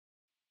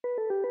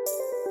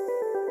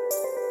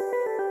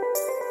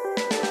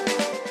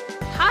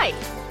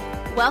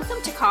Hi!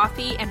 Welcome to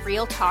Coffee and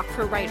Real Talk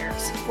for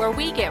Writers, where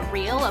we get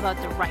real about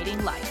the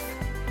writing life.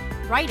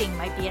 Writing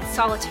might be a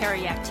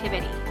solitary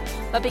activity,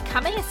 but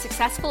becoming a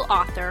successful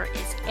author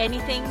is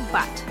anything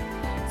but.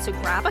 So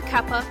grab a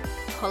cuppa,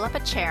 pull up a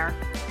chair,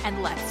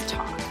 and let's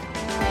talk.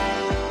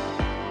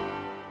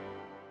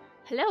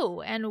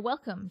 Hello, and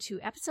welcome to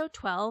episode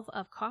 12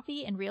 of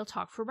Coffee and Real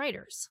Talk for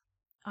Writers.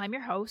 I'm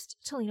your host,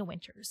 Talina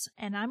Winters,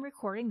 and I'm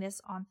recording this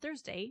on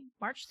Thursday,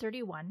 March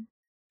 31,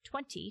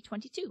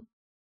 2022.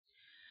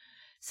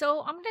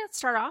 So I'm going to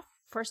start off,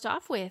 first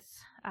off,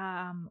 with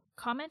a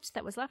comment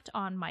that was left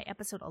on my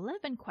episode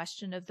 11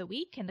 question of the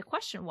week. And the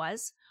question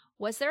was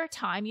there a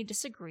time you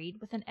disagreed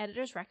with an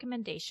editor's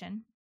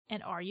recommendation,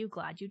 and are you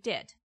glad you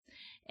did?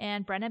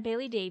 And Brenna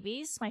Bailey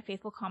Davies, my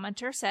faithful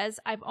commenter, says,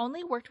 I've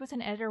only worked with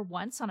an editor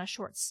once on a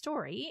short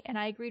story, and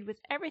I agreed with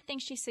everything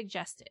she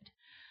suggested.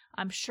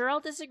 I'm sure I'll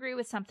disagree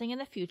with something in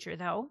the future,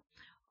 though.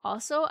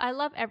 Also, I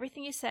love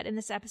everything you said in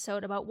this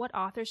episode about what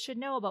authors should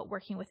know about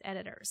working with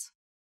editors.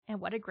 And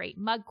what a great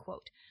mug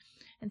quote.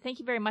 And thank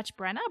you very much,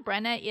 Brenna.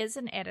 Brenna is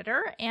an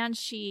editor, and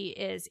she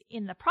is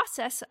in the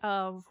process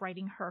of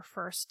writing her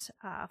first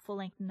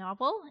full-length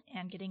novel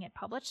and getting it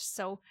published.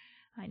 So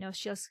I know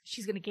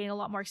she's going to gain a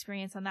lot more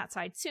experience on that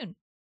side soon.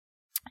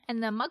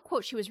 And the mug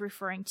quote she was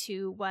referring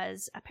to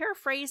was a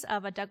paraphrase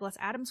of a Douglas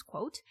Adams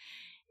quote.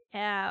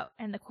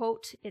 And the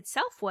quote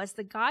itself was,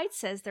 "The guide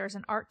says there's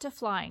an art to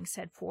flying,"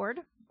 said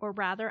Ford, or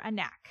rather a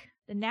knack.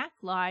 The knack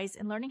lies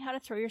in learning how to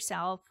throw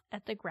yourself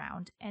at the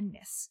ground and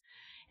miss.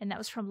 And that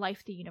was from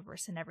Life, the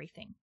Universe, and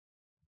Everything.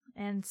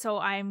 And so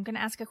I'm going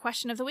to ask a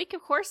question of the week,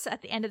 of course,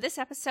 at the end of this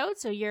episode.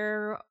 So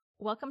you're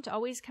welcome to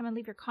always come and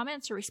leave your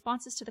comments or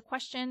responses to the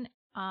question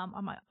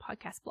on my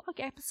podcast blog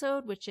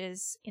episode, which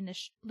is in the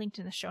linked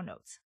in the show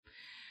notes.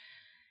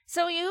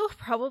 So you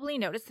probably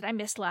noticed that I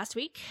missed last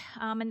week,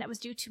 and that was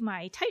due to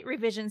my tight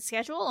revision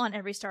schedule on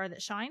Every Star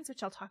That Shines,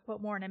 which I'll talk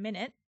about more in a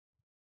minute.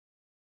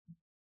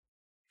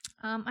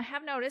 I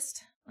have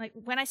noticed, like,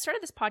 when I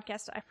started this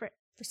podcast, I for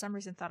some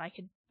reason thought I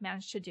could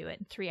manage to do it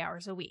in 3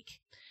 hours a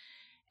week.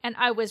 And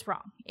I was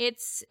wrong.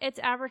 It's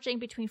averaging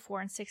between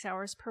 4 and 6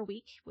 hours per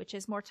week, which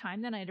is more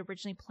time than I'd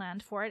originally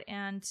planned for it.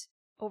 And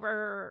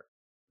over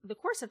the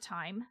course of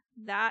time,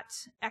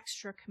 that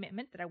extra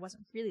commitment that I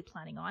wasn't really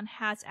planning on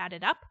has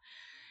added up.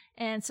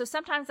 And so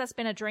sometimes that's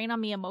been a drain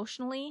on me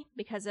emotionally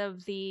because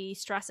of the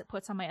stress it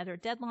puts on my other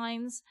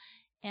deadlines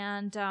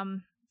and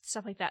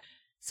stuff like that.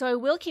 So I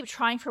will keep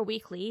trying for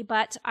weekly,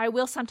 but I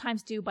will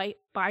sometimes do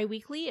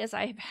bi-weekly, as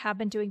I have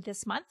been doing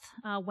this month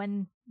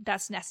when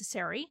that's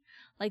necessary.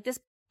 Like, this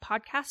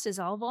podcast is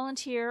all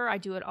volunteer. I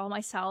do it all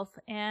myself.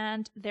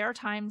 And there are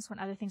times when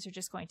other things are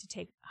just going to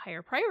take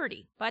higher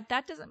priority. But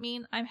that doesn't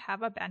mean I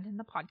have abandoned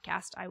the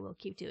podcast. I will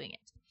keep doing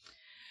it.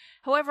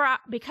 However,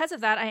 because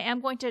of that, I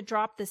am going to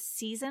drop the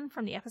season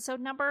from the episode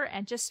number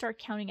and just start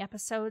counting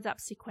episodes up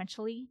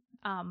sequentially.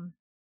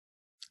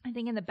 I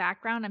think in the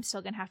background, I'm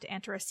still going to have to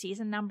enter a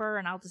season number,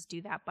 and I'll just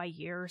do that by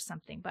year or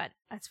something. But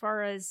as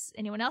far as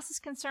anyone else is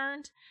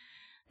concerned,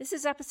 this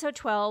is episode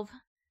 12.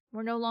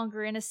 We're no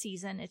longer in a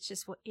season. It's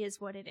just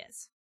what it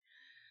is.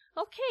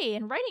 Okay,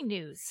 in writing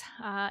news,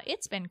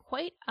 it's been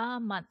quite a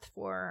month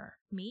for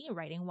me,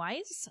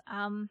 writing-wise.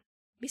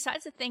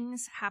 Besides the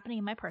things happening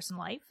in my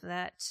personal life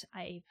that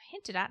I've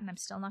hinted at and I'm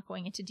still not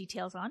going into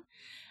details on.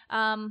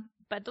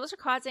 But those are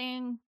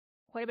causing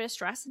quite a bit of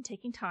stress and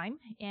taking time.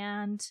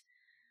 And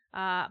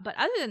but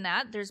other than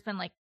that, there's been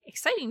like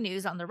exciting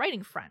news on the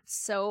writing front.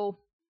 So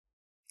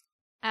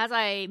as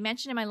I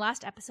mentioned in my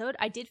last episode,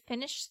 I did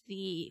finish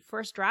the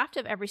first draft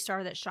of Every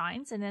Star That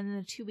Shines. And then in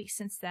the 2 weeks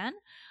since then,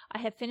 I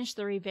have finished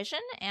the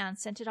revision and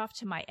sent it off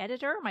to my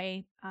editor,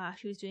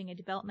 who's doing a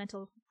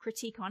developmental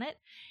critique on it,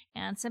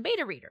 and some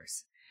beta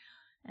readers.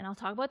 And I'll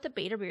talk about the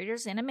beta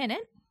readers in a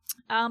minute.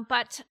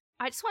 But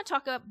I just want to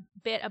talk a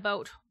bit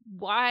about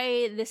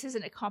why this is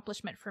an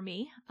accomplishment for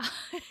me,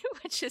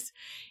 which is,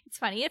 it's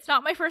funny. It's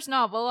not my first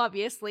novel,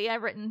 obviously.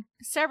 I've written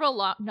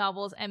several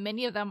novels, and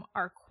many of them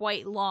are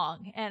quite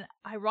long. And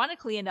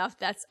ironically enough,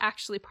 that's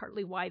actually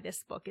partly why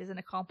this book is an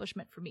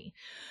accomplishment for me.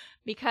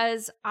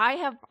 Because I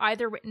have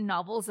either written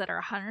novels that are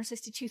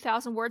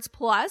 162,000 words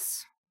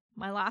plus,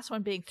 my last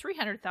one being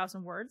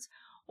 300,000 words,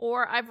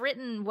 or I've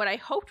written what I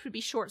hoped would be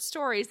short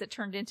stories that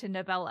turned into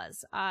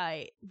novellas.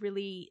 I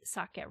really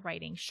suck at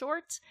writing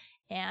short,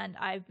 and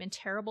I've been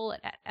terrible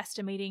at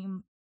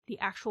estimating the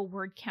actual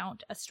word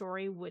count a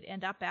story would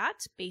end up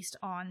at based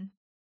on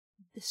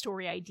the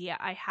story idea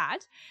I had.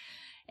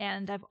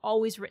 And I've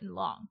always written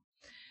long.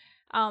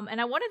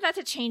 And I wanted that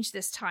to change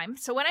this time.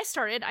 So when I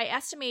started, I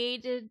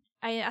estimated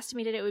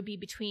it would be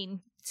between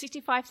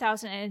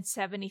 65,000 and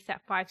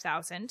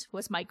 75,000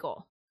 was my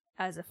goal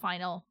as a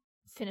final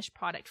finished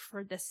product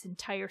for this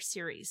entire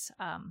series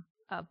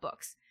of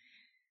books.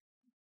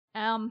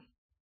 And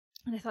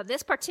I thought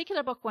this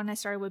particular book, when I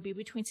started, would be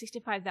between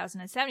 65,000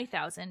 and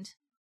 70,000.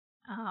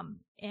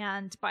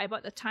 And by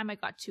about the time I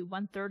got to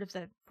 1/3 of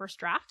the first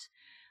draft,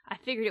 I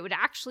figured it would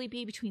actually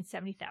be between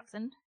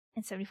 70,000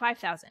 and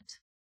 75,000.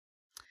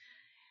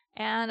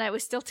 And I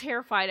was still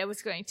terrified I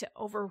was going to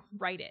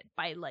overwrite it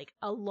by like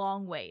a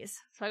long ways.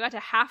 So I got to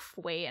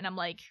halfway and I'm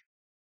like,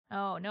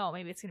 oh no,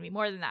 maybe it's going to be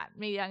more than that.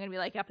 Maybe I'm going to be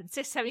like up in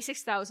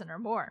 76,000 or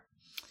more.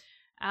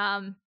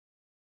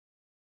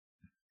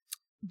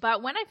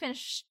 But when I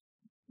finished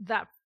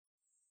that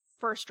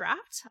first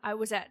draft, I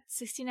was at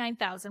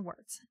 69,000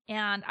 words.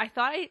 And I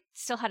thought I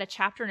still had a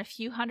chapter and a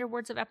few hundred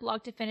words of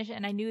epilogue to finish.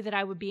 And I knew that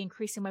I would be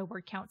increasing my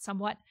word count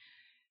somewhat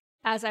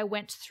as I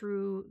went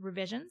through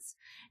revisions.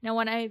 Now,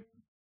 when I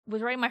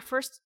was writing my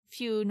first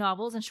few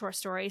novels and short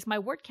stories, my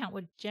word count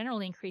would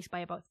generally increase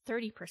by about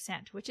 30%,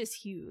 which is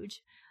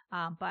huge.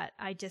 But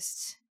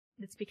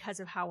it's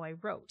because of how I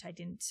wrote. I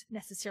didn't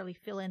necessarily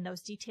fill in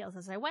those details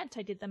as I went.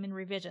 I did them in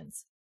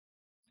revisions.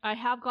 I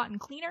have gotten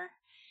cleaner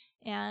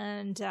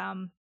and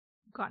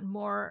gotten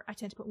more. I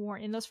tend to put more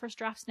in those first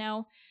drafts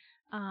now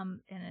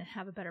and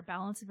have a better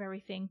balance of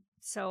everything.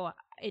 So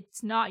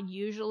it's not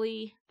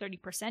usually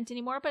 30%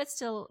 anymore, but it's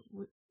still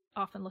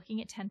often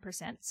looking at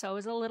 10%. So I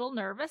was a little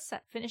nervous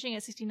at finishing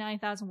at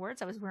 69,000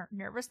 words. I was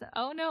nervous that,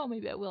 oh no,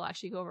 maybe I will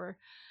actually go over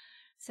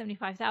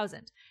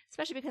 75,000,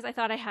 especially because I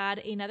thought I had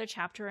another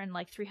chapter and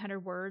like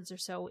 300 words or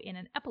so in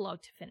an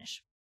epilogue to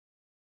finish.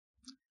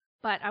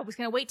 But I was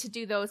going to wait to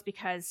do those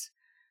because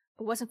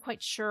I wasn't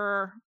quite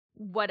sure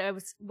what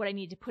I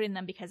needed to put in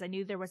them, because I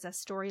knew there was a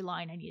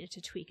storyline I needed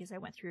to tweak as I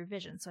went through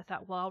revisions. So I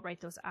thought, well, I'll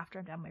write those after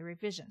I'm done my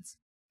revisions.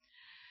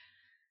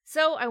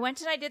 So I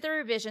went and I did the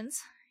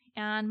revisions,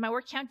 and my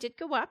word count did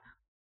go up,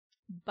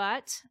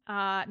 but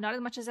not as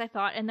much as I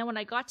thought. And then when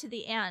I got to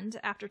the end,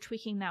 after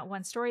tweaking that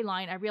one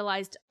storyline, I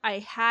realized I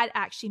had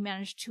actually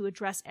managed to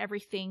address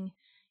everything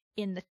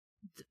in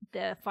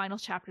the final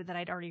chapter that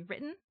I'd already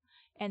written.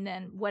 And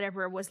then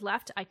whatever was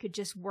left, I could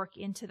just work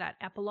into that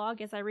epilogue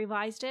as I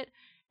revised it.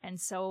 And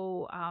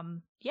so,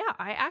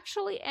 I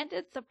actually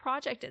ended the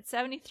project at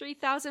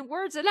 73,000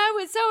 words, and I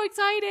was so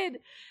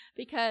excited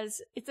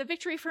because it's a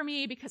victory for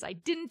me because I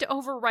didn't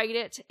overwrite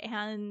it,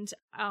 and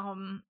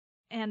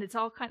it's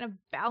all kind of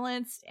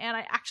balanced, and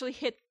I actually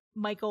hit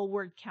my goal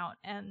word count,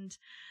 and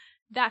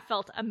that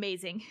felt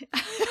amazing.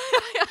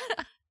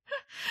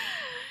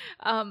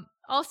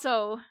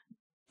 Also,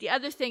 the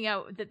other thing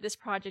that this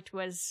project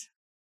was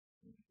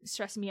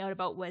stressing me out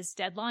about was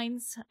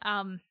deadlines.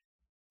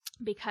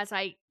 Because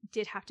I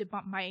did have to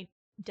bump my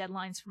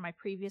deadlines for my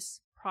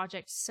previous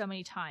project so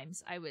many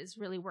times, I was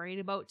really worried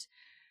about,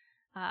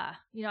 I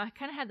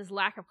kind of had this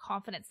lack of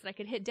confidence that I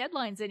could hit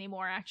deadlines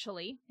anymore,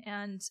 actually.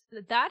 And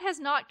that has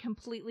not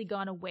completely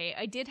gone away.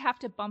 I did have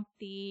to bump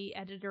the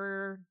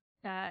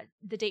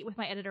date with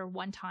my editor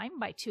one time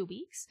by 2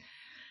 weeks.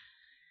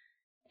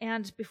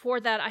 And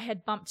before that, I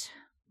had bumped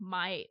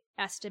my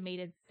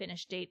estimated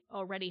finish date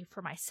already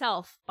for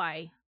myself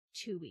by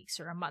 2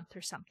 weeks or a month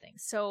or something.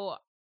 So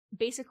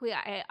basically,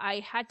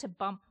 I had to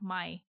bump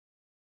my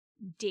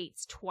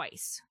dates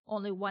twice.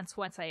 Only once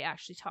I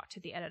actually talked to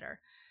the editor,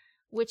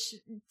 which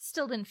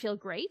still didn't feel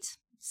great.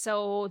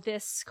 So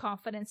this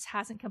confidence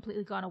hasn't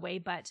completely gone away,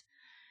 but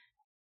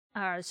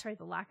the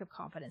lack of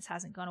confidence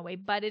hasn't gone away,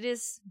 but it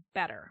is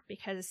better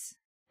because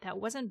that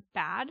wasn't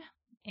bad.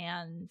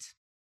 And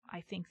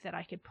I think that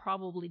I could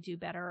probably do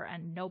better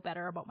and know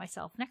better about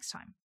myself next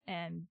time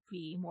and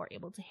be more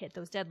able to hit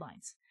those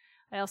deadlines.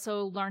 I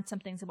also learned some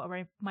things about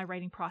my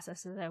writing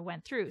process as I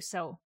went through,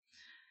 so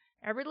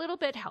every little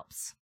bit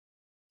helps.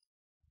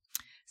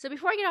 So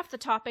before I get off the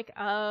topic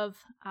of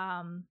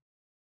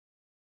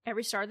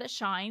Every Star That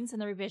Shines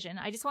and the revision,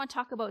 I just want to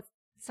talk about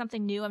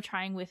something new I'm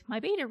trying with my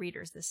beta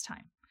readers this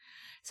time.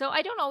 So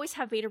I don't always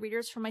have beta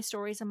readers for my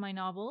stories and my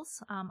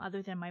novels,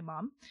 other than my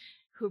mom,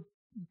 who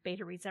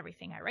beta reads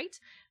everything I write.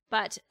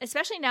 But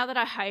especially now that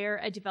I hire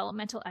a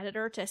developmental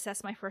editor to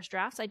assess my first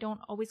drafts, I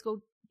don't always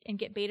go and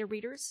get beta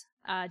readers,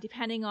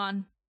 depending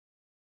on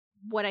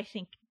what I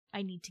think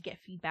I need to get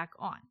feedback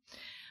on.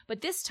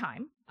 But this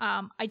time,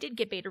 I did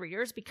get beta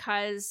readers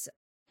because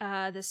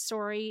the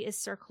story is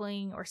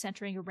circling or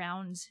centering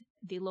around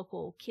the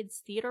local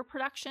kids' theater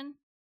production.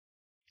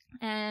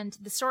 And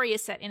the story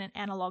is set in an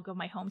analog of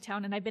my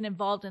hometown, and I've been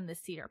involved in this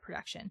theater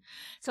production.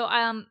 So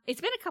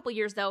it's been a couple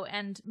years, though,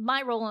 and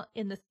my role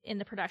in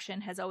the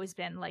production has always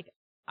been, like,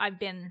 I've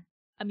been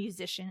a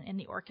musician in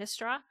the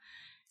orchestra.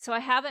 So I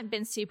haven't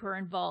been super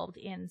involved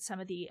in some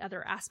of the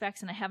other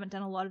aspects, and I haven't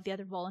done a lot of the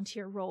other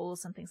volunteer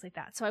roles and things like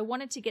that. So I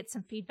wanted to get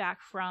some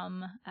feedback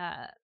from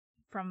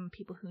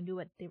people who knew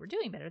what they were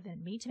doing better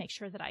than me to make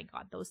sure that I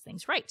got those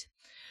things right.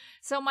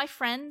 So my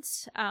friend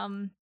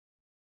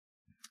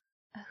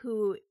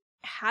who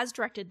has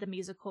directed the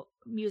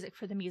music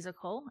for the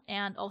musical,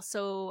 and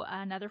also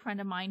another friend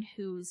of mine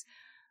who's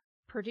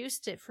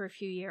produced it for a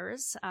few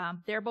years,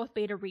 they're both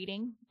beta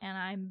reading, and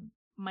I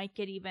might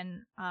get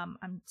even,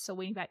 I'm still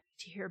waiting to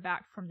hear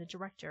back from the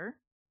director,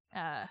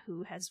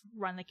 who has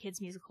run the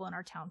kids musical in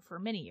our town for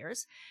many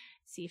years,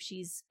 see if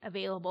she's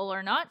available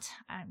or not.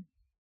 I'm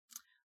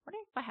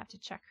wondering if I have to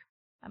check.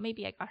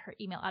 Maybe I got her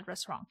email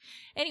address wrong.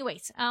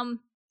 Anyways,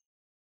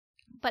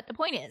 but the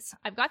point is,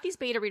 I've got these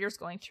beta readers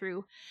going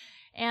through,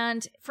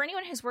 and for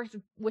anyone who's worked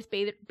with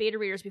beta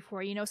readers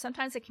before,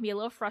 sometimes it can be a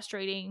little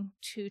frustrating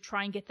to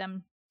try and get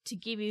them to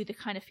give you the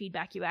kind of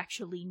feedback you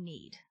actually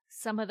need.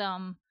 Some of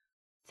them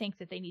think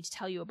that they need to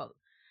tell you about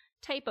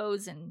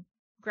typos and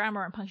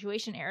grammar and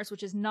punctuation errors,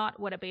 which is not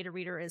what a beta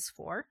reader is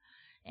for.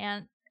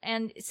 And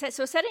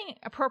so setting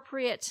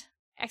appropriate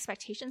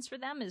expectations for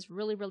them is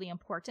really, really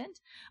important.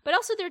 But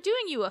also they're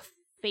doing you a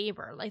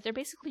favor. Like, they're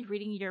basically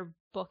reading your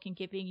book and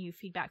giving you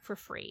feedback for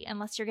free,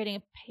 unless you're getting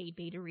a paid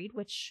beta read,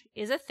 which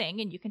is a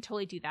thing, and you can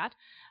totally do that.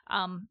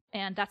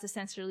 And that's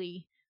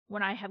essentially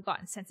when I have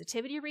gotten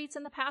sensitivity reads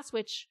in the past,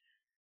 which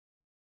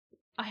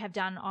I have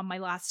done on my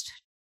last,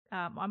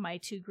 on my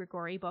 2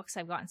 Grigori books.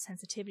 I've gotten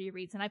sensitivity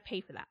reads, and I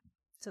pay for that.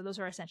 So those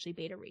are essentially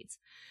beta reads.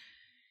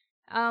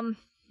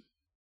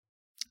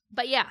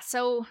 But yeah,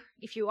 so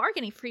if you are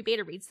getting free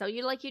beta reads, though,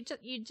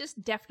 you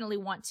just definitely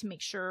want to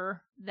make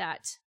sure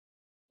that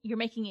you're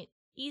making it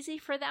easy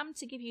for them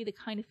to give you the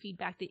kind of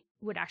feedback that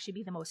would actually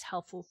be the most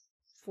helpful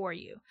for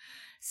you.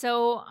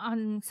 So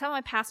on some of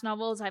my past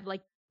novels, I've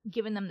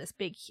given them this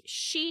big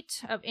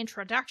sheet of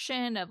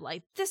introduction of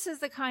this is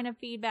the kind of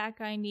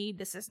feedback I need.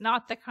 This is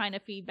not the kind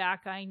of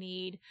feedback I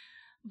need.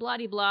 Blah,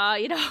 blah,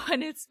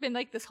 and it's been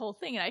this whole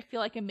thing. And I feel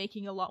like I'm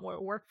making a lot more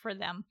work for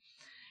them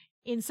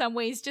in some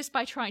ways just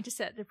by trying to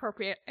set the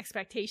appropriate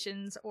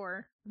expectations,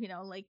 or,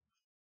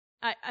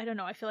 I don't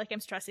know. I feel like I'm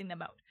stressing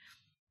them out.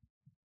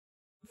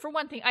 For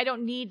one thing, I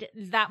don't need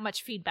that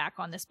much feedback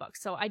on this book,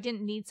 so I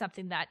didn't need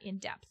something that in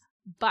depth.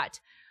 But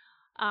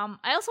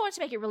I also wanted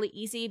to make it really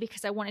easy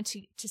because I wanted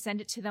to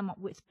send it to them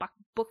with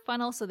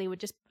BookFunnel, so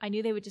I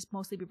knew they would just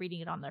mostly be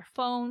reading it on their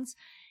phones,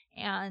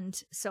 and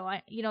so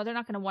they're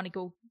not going to want to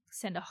go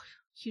send a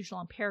huge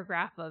long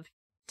paragraph of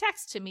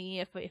text to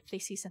me if they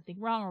see something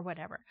wrong or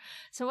whatever.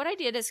 So what I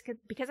did is,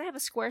 because I have a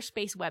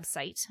Squarespace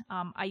website,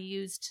 I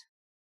used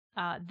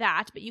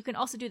that, but you can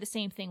also do the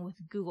same thing with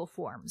Google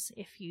Forms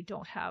if you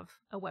don't have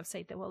a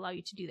website that will allow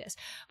you to do this.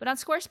 But on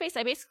Squarespace,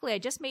 I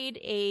just made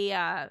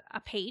a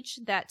page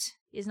that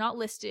is not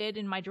listed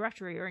in my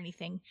directory or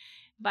anything,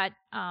 but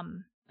I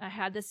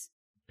had this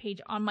page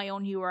on my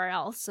own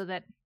URL so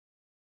that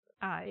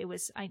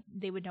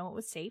they would know it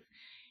was safe.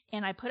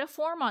 And I put a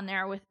form on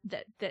there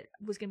that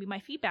was going to be my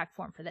feedback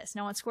form for this.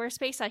 Now on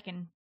Squarespace, I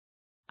can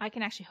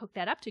actually hook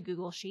that up to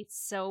Google Sheets.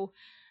 So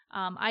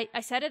I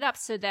set it up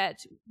so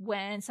that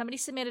when somebody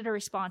submitted a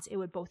response, it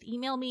would both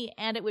email me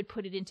and it would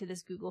put it into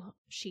this Google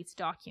Sheets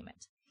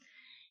document.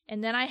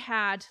 And then I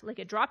had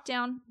a drop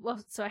down.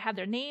 Well, so I had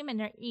their name and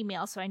their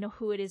email, so I know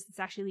who it is that's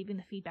actually leaving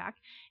the feedback.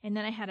 And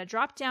then I had a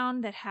drop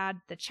down that had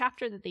the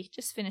chapter that they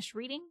just finished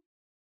reading.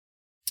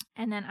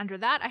 And then under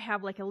that, I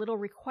have a little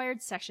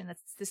required section.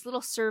 That's this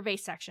little survey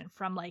section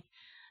from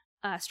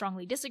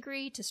strongly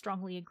disagree to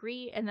strongly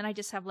agree. And then I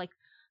just have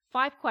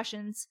 5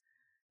 questions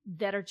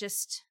that are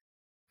just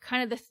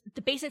kind of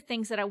the basic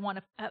things that I want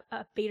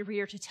a beta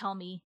reader to tell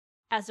me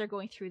as they're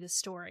going through the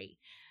story,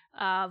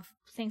 of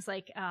things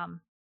like,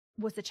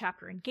 was the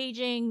chapter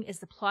engaging? Is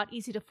the plot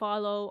easy to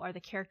follow? Are the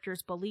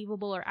characters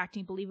believable or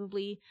acting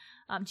believably?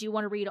 Do you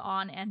want to read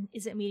on? And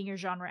is it meeting your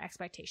genre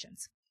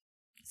expectations?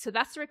 So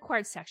that's the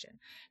required section.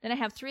 Then I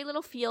have 3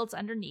 little fields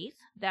underneath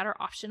that are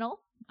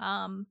optional.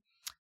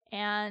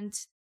 And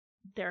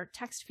they're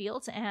text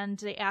fields, and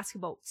they ask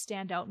about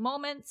standout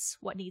moments,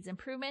 what needs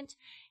improvement,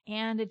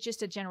 and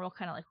just a general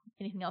kind of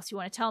anything else you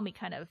want to tell me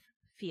kind of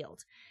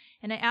field.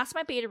 And I asked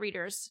my beta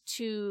readers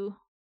to,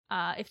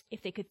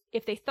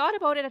 if they thought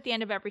about it at the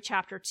end of every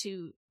chapter,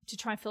 to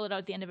try and fill it out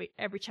at the end of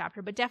every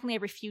chapter, but definitely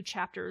every few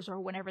chapters or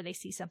whenever they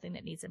see something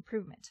that needs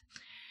improvement.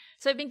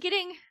 So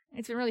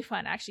it's been really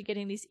fun actually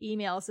getting these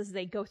emails as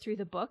they go through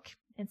the book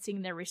and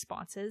seeing their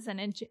responses. And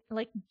in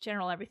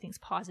general, everything's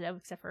positive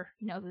except for,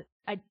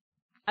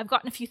 I've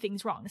gotten a few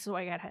things wrong. This is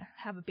why I gotta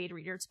have a beta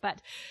readers.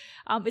 But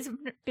it's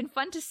been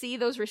fun to see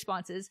those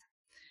responses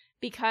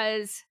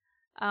because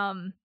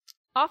often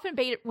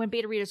when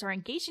beta readers are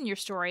engaged in your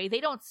story,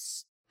 they don't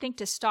think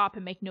to stop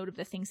and make note of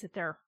the things that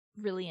they're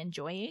really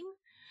enjoying.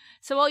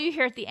 So all you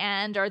hear at the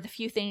end are the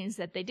few things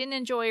that they didn't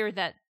enjoy or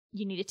that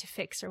you needed to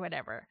fix or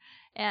whatever.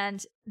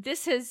 And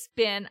this has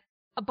been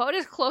about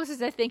as close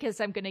as I think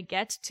as I'm going to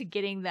get to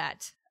getting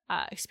that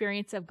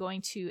experience of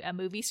going to a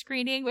movie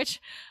screening,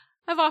 which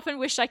I've often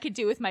wished I could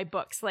do with my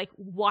books,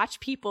 watch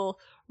people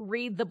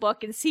read the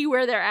book and see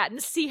where they're at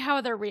and see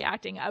how they're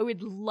reacting. I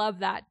would love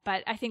that,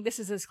 but I think this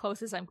is as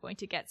close as I'm going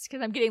to get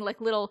because I'm getting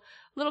little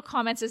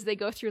comments as they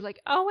go through,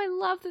 oh, I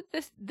love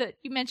that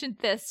you mentioned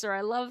this, or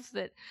I love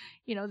that,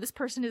 this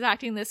person is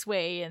acting this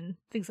way and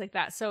things like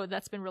that. So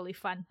that's been really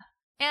fun.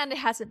 And it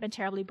hasn't been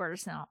terribly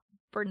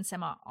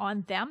burdensome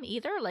on them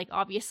either.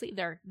 Obviously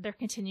they're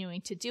continuing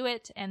to do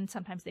it, and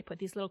sometimes they put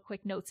these little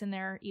quick notes in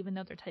there even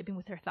though they're typing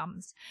with their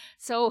thumbs.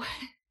 So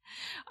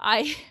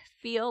I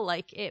feel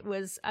like it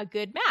was a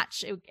good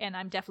match, and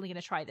I'm definitely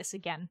going to try this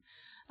again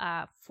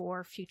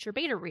for future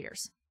beta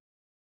readers.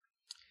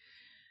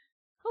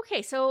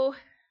 Okay, so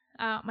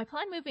my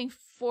plan moving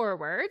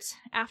forward,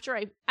 after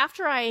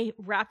I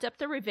wrapped up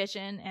the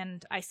revision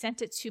and I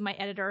sent it to my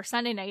editor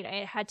Sunday night,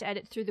 I had to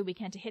edit through the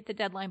weekend to hit the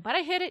deadline, but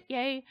I hit it,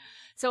 yay.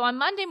 So on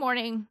Monday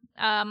morning,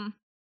 I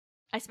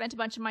spent a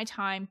bunch of my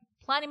time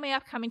planning my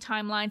upcoming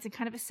timelines and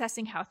kind of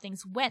assessing how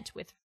things went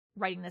with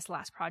writing this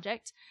last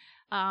project,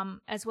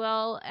 as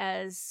well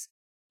as,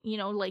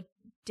 like,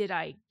 did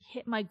I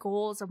hit my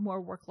goals of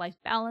more work-life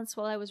balance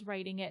while I was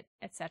writing it,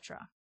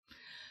 etc.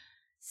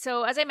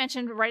 So as I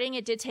mentioned, writing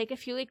it did take a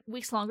few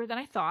weeks longer than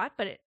I thought,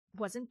 but it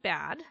wasn't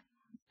bad.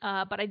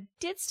 But I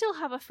did still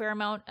have a fair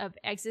amount of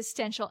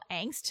existential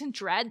angst and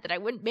dread that I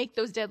wouldn't make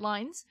those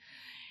deadlines.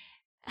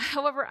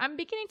 However, I'm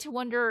beginning to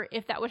wonder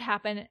if that would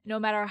happen no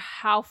matter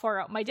how far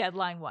out my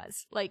deadline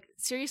was. Like,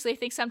 seriously, I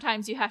think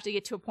sometimes you have to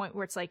get to a point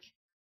where it's like,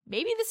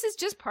 maybe this is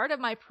just part of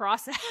my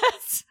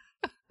process.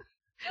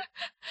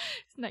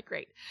 Isn't that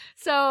great?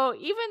 So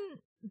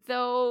even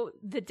though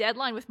the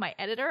deadline with my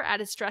editor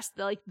added stress,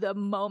 the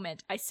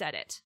moment I said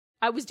it,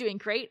 I was doing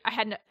great.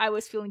 I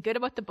was feeling good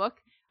about the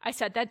book. I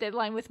set that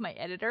deadline with my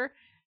editor,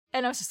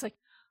 and I was just like,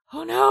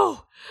 oh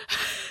no,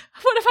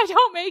 what if I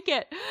don't make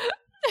it?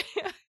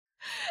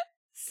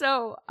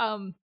 So,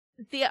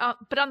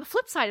 but on the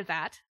flip side of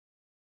that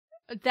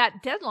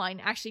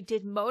deadline actually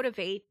did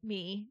motivate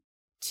me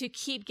to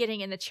keep getting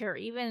in the chair,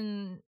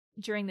 even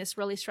during this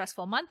really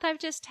stressful month I've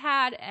just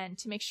had, and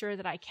to make sure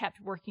that I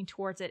kept working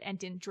towards it and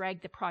didn't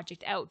drag the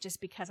project out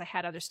just because I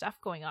had other stuff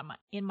going on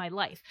in my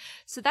life.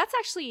 So that's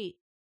actually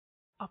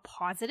a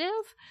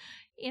positive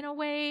in a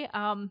way.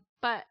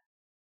 But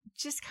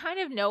just kind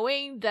of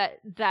knowing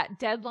that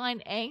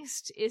deadline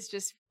angst is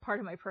just part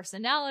of my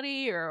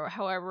personality, or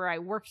however I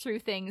work through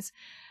things.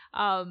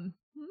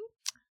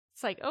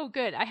 It's like, oh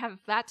good, I have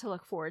that to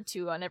look forward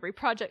to on every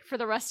project for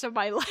the rest of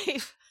my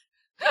life.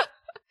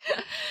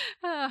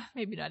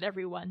 Maybe not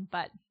everyone,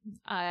 but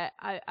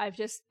I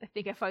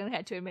think I finally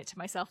had to admit to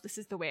myself, this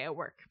is the way I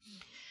work.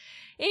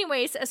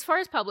 Anyways, as far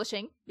as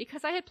publishing,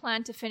 because I had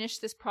planned to finish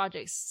this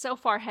project so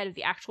far ahead of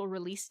the actual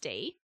release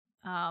day,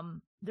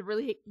 the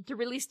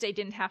release day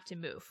didn't have to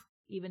move,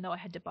 even though I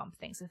had to bump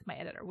things with my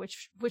editor,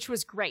 which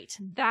was great.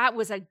 That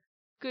was a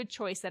good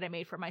choice that I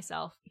made for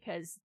myself,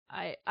 because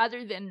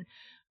other than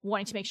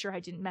wanting to make sure I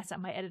didn't mess up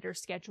my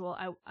editor's schedule,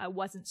 I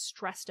wasn't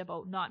stressed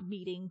about not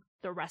meeting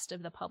the rest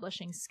of the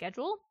publishing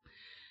schedule.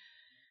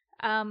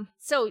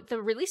 So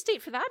the release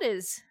date for that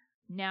is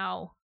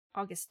now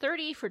August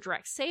 30 for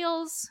direct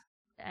sales.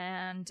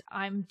 And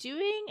I'm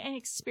doing an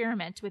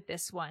experiment with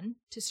this one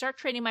to start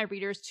training my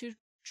readers to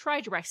try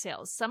direct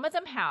sales. Some of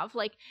them have,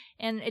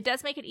 and it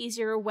does make it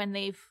easier when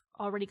they've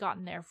already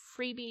gotten their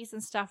freebies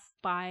and stuff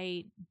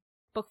by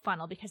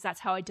BookFunnel, because that's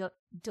how I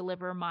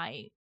deliver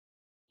my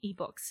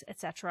ebooks,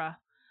 etc.,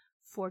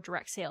 for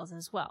direct sales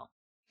as well.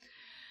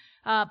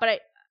 So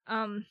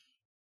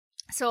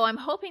I'm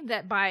hoping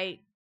that by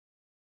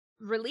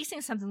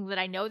releasing something that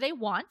I know they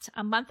want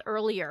a month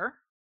earlier,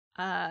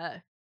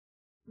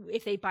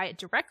 if they buy it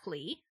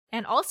directly,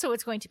 and also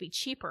it's going to be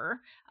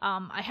cheaper.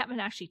 I haven't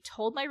actually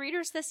told my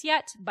readers this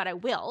yet, but I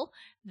will,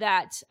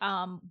 that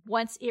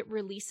once it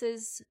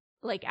releases,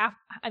 I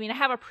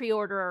have a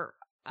pre-order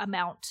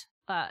amount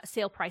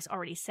sale price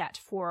already set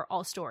for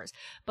all stores,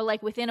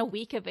 but within a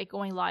week of it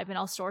going live in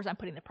all stores, I'm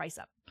putting the price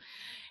up.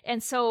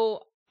 And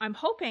so I'm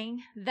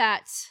hoping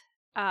that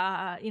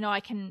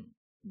I can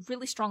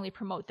really strongly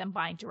promote them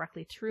buying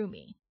directly through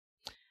me.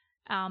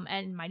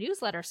 And my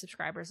newsletter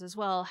subscribers as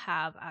well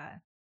have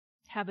a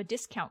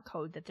discount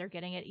code that they're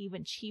getting it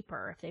even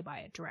cheaper if they buy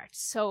it direct.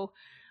 So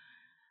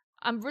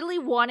I'm really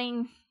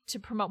wanting to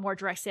promote more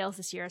direct sales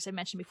this year, as I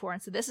mentioned before.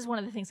 And so this is one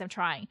of the things I'm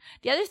trying.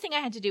 The other thing I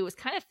had to do was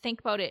kind of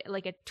think about it,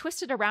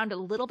 twist it around a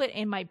little bit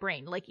in my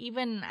brain.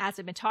 Even as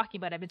I've been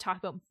talking about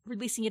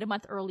releasing it a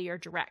month earlier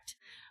direct.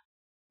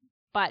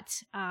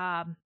 But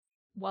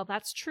while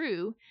that's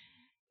true,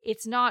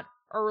 it's not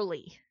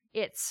early.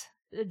 It's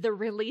the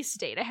release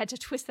date. I had to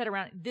twist that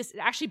around. This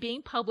actually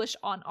being published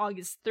on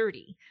August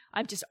 30.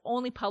 I'm just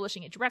only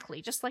publishing it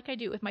directly, just like I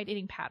do with my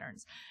dating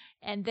patterns.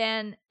 And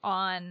then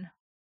on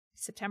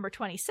September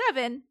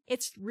 27,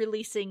 it's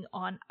releasing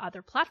on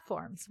other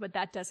platforms, but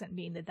that doesn't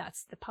mean that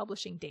that's the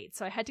publishing date.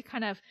 So I had to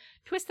kind of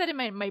twist that in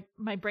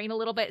my brain a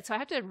little bit. So I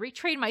have to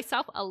retrain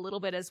myself a little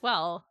bit as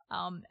well,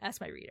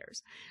 as my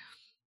readers.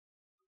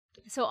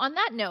 So on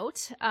that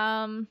note,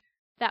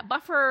 that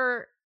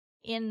buffer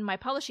in my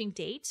publishing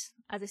date,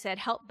 as I said,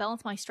 helped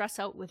balance my stress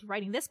out with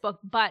writing this book,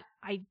 but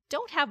I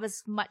don't have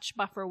as much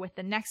buffer with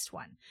the next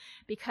one,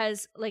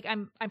 because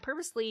I'm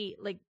purposely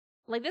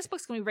this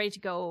book's going to be ready to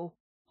go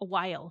a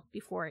while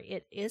before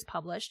it is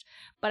published,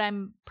 but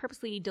I'm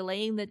purposely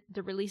delaying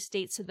the release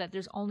date so that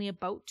there's only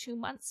about 2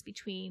 months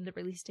between the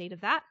release date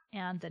of that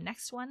and the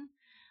next one.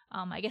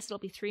 I guess it'll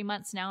be 3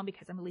 months now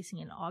because I'm releasing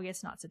in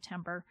August, not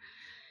September.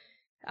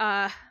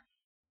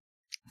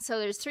 So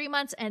there's 3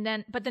 months,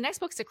 but the next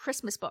book's a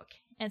Christmas book.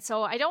 And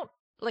so I don't,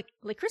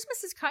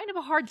 Christmas is kind of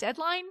a hard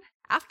deadline.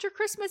 After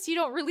Christmas, you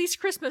don't release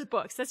Christmas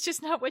books. That's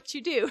just not what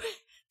you do.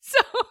 So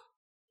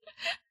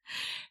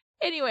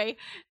anyway,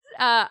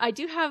 I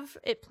do have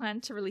it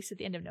planned to release at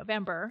the end of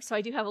November. So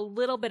I do have a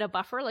little bit of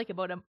buffer,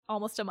 about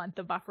almost a month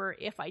of buffer.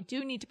 If I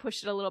do need to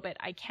push it a little bit,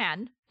 I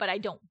can, but I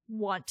don't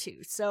want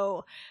to.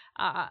 So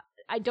I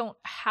don't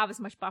have as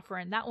much buffer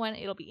in that one.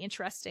 It'll be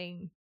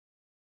interesting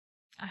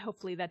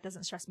hopefully that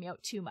doesn't stress me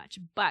out too much.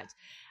 But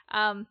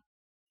I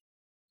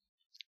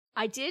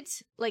did,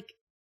 like,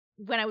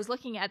 when I was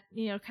looking at,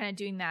 kind of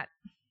doing that,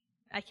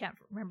 I can't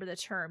remember the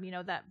term,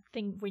 that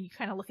thing when you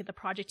kind of look at the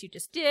project you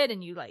just did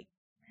and you like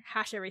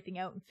hash everything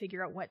out and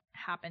figure out what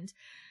happened.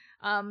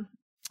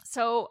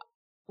 So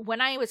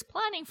when I was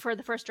planning for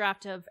the first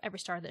draft of Every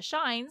Star That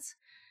Shines,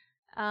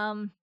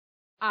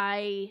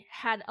 I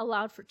had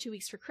allowed for 2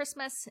 weeks for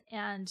Christmas,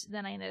 and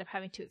then I ended up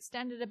having to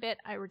extend it a bit.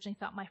 I originally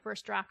thought my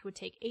first draft would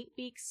take 8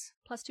 weeks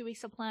plus 2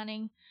 weeks of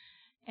planning,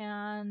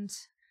 and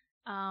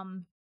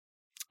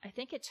I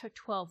think it took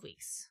 12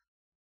 weeks,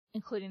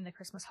 including the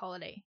Christmas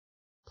holiday,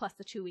 plus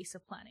the 2 weeks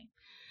of planning.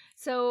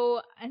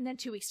 So, and then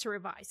 2 weeks to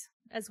revise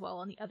as well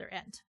on the other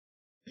end.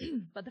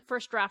 But the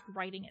first draft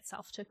writing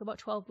itself took about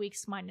 12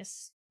 weeks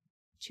minus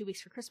 2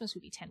 weeks for Christmas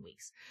would be 10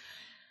 weeks.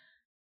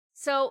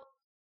 So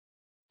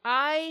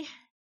I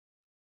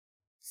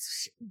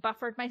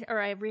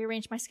I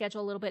rearranged my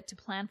schedule a little bit to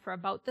plan for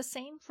about the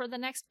same for the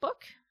next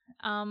book.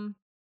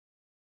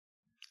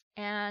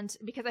 And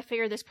because I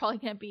figured there's probably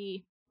going to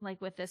be, like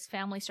with this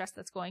family stress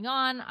that's going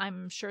on,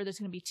 I'm sure there's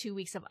going to be 2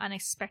 weeks of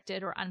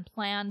unexpected or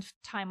unplanned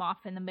time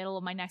off in the middle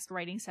of my next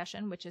writing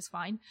session, which is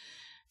fine.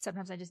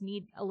 Sometimes I just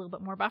need a little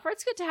bit more buffer.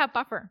 It's good to have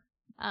buffer.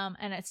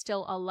 And it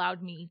still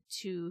allowed me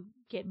to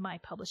get my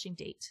publishing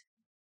date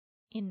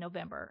in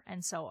November.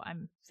 And so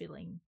I'm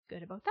feeling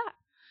good about that.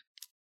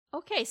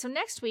 Okay, so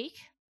next week,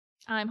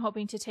 I'm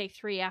hoping to take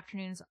 3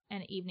 afternoons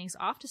and evenings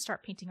off to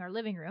start painting our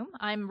living room.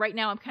 Right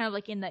now I'm kind of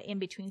like in the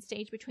in-between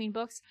stage between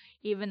books,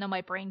 even though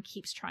my brain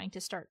keeps trying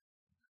to start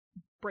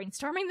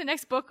brainstorming the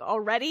next book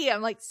already.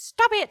 I'm like,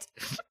 stop it!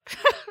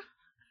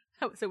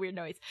 That was a weird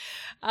noise.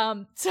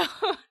 So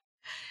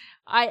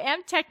I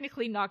am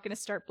technically not going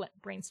to start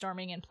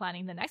brainstorming and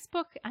planning the next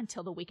book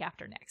until the week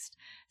after next.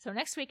 So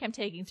next week I'm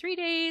taking 3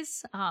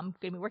 days. I'm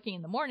going to be working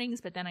in the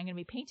mornings, but then I'm going to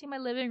be painting my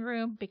living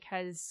room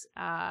because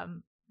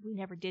we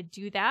never did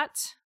do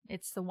that.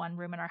 It's the one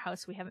room in our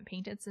house we haven't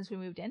painted since we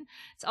moved in.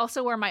 It's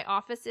also where my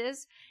office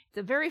is. It's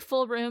a very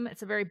full room.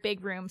 It's a very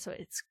big room, so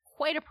it's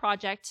quite a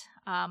project.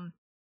 And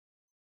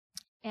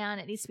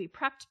it needs to be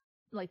prepped.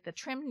 Like the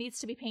trim needs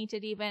to be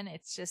painted even.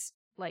 It's just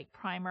like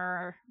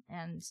primer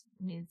and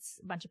needs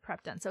a bunch of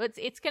prep done. So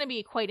it's going to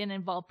be quite an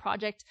involved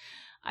project.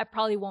 I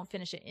probably won't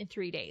finish it in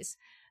 3 days,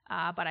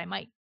 but I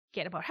might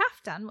get about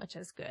half done, which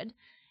is good.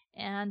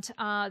 And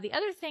the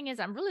other thing is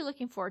I'm really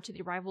looking forward to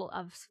the arrival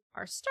of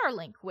our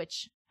Starlink,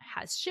 which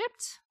has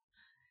shipped.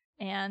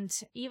 And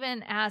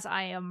even as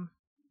I am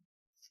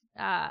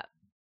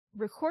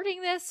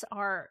recording this,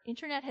 our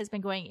internet has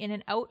been going in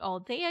and out all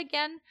day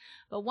again.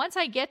 But once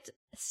I get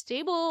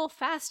stable,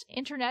 fast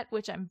internet,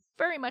 which I'm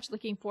very much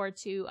looking forward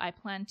to, I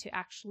plan to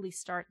actually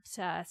start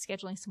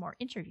scheduling some more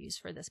interviews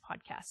for this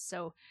podcast.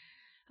 So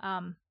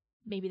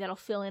maybe that'll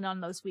fill in on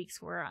those weeks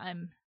where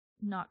I'm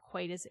not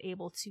quite as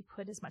able to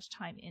put as much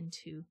time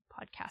into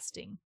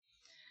podcasting.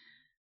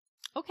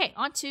 Okay,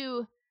 on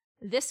to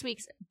this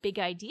week's big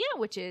idea,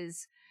 which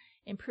is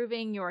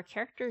improving your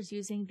characters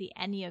using the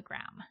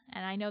Enneagram.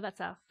 And I know that's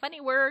a funny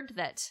word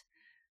that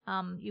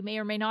you may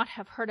or may not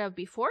have heard of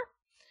before.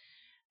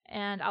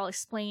 And I'll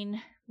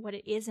explain what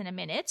it is in a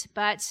minute.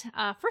 But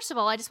first of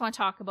all, I just want to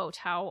talk about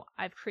how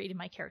I've created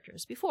my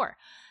characters before.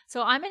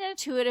 So I'm an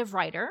intuitive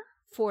writer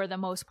for the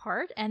most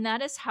part, and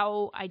that is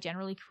how I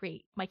generally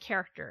create my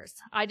characters.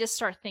 I just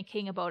start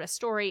thinking about a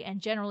story,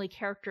 and generally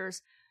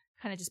characters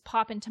kind of just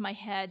pop into my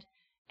head,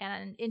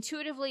 and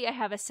intuitively I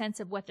have a sense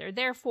of what they're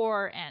there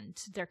for and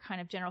their kind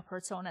of general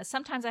persona.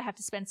 Sometimes I have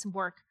to spend some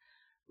work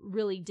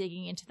really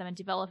digging into them and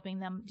developing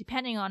them,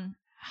 depending on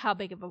how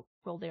big of a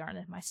role they are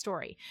in my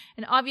story.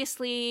 And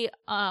obviously,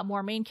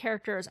 more main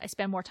characters, I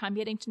spend more time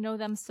getting to know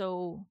them,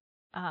 so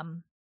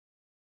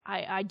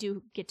I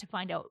do get to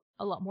find out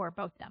a lot more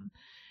about them.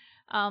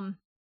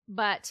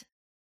 But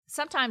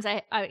sometimes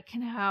I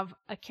can have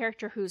a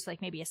character who's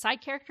like maybe a side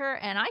character,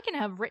 and I can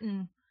have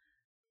written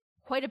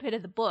quite a bit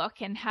of the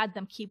book and had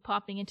them keep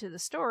popping into the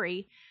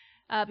story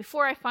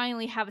before I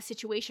finally have a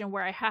situation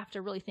where I have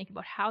to really think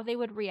about how they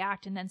would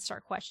react and then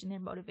start questioning their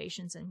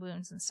motivations and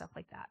wounds and stuff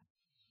like that.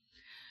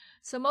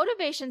 So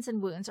motivations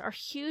and wounds are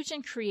huge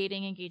in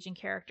creating engaging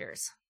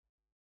characters.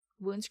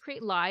 Wounds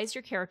create lies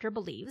your character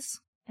believes,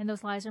 and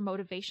those lies are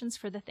motivations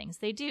for the things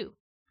they do.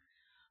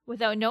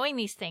 Without knowing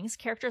these things,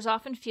 characters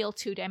often feel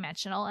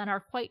two-dimensional and are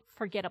quite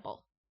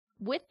forgettable.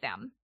 With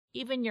them,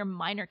 even your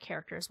minor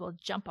characters will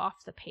jump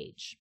off the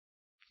page.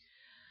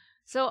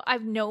 So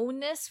I've known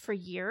this for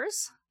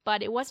years,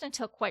 but it wasn't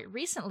until quite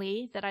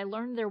recently that I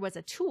learned there was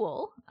a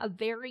tool, a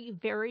very,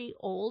 very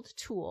old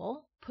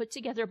tool, put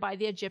together by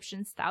the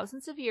Egyptians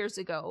thousands of years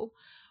ago,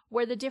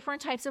 where the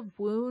different types of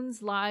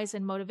wounds, lies,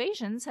 and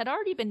motivations had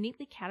already been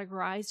neatly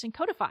categorized and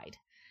codified.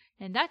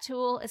 And that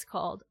tool is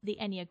called the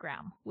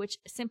Enneagram, which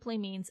simply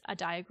means a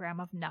diagram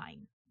of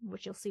 9,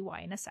 which you'll see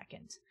why in a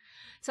second.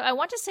 So I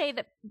want to say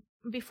that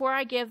before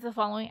I give the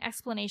following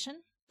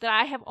explanation, that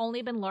I have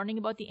only been learning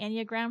about the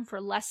Enneagram for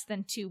less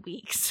than 2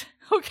 weeks.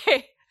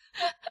 Okay.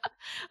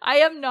 I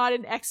am not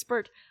an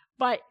expert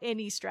by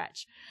any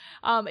stretch.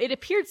 It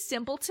appeared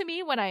simple to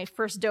me when I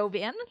first dove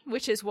in,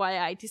 which is why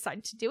I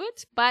decided to do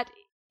it, but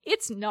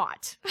it's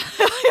not.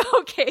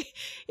 Okay,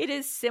 it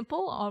is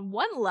simple on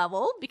one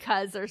level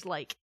because there's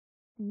like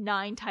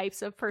 9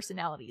 types of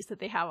personalities that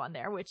they have on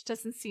there, which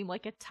doesn't seem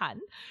like a ton,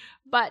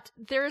 but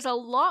there's a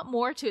lot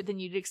more to it than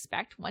you'd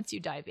expect once you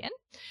dive in.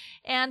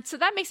 And so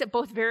that makes it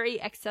both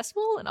very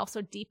accessible and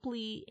also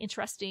deeply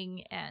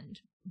interesting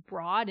and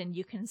broad, and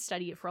you can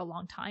study it for a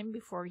long time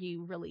before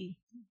you really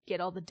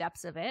get all the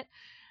depths of it.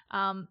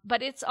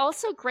 But it's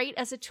also great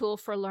as a tool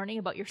for learning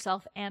about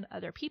yourself and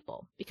other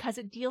people because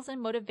it deals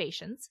in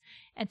motivations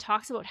and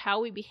talks about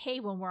how we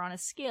behave when we're on a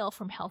scale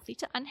from healthy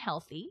to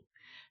unhealthy.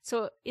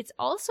 So it's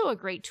also a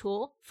great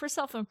tool for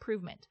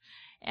self-improvement.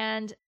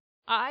 And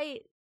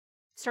I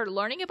started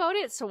learning about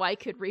it so I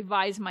could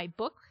revise my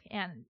book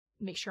and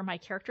make sure my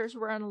characters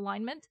were in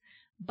alignment.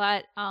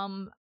 But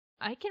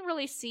I can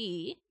really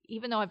see,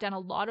 even though I've done a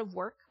lot of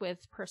work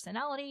with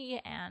personality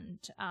and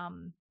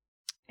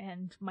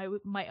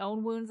my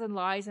own wounds and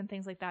lies and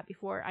things like that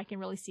before, I can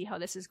really see how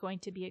this is going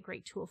to be a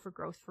great tool for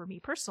growth for me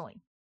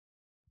personally.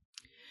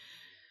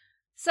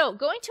 So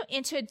going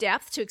into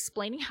depth to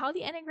explaining how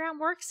the Enneagram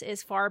works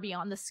is far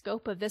beyond the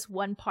scope of this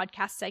one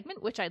podcast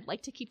segment, which I'd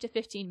like to keep to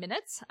 15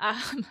 minutes.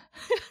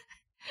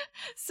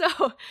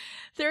 So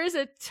there is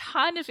a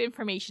ton of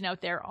information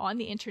out there on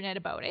the internet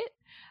about it.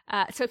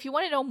 So if you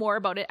want to know more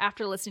about it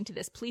after listening to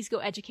this, please go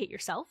educate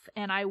yourself.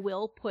 And I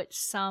will put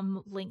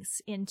some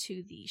links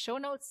into the show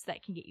notes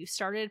that can get you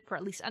started for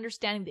at least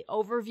understanding the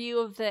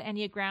overview of the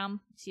Enneagram.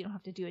 So you don't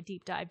have to do a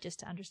deep dive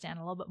just to understand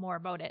a little bit more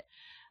about it.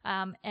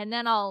 And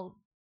then I'll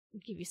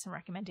give you some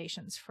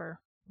recommendations for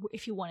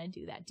if you want to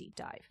do that deep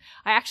dive.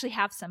 I actually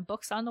have some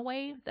books on the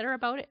way that are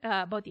about it,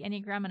 about the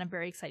Enneagram, and I'm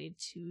very excited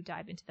to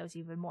dive into those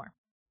even more.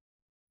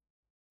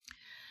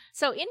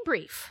 So in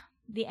brief,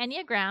 the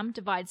Enneagram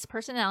divides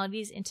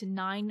personalities into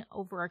 9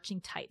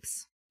 overarching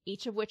types,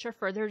 each of which are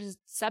further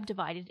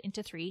subdivided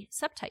into 3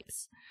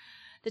 subtypes.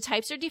 The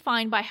types are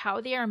defined by how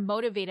they are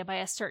motivated by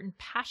a certain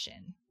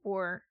passion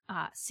or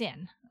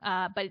sin.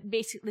 But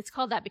basically, it's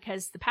called that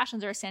because the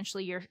passions are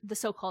essentially the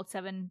so-called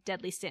 7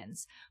 deadly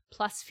sins,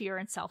 plus fear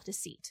and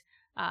self-deceit,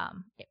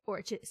 or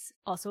it is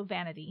also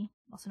vanity,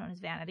 also known as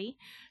vanity.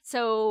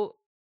 So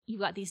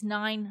you've got these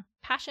 9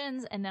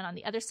 passions, and then on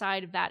the other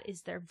side of that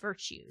is their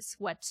virtues,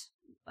 what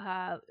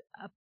a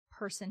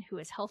person who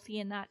is healthy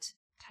in that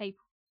type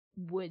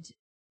would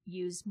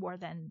use more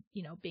than,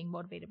 being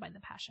motivated by the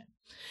passion.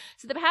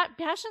 So the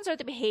passions are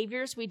the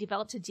behaviors we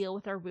develop to deal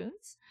with our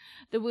wounds.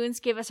 The wounds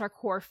give us our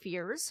core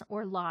fears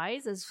or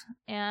lies,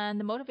 and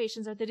the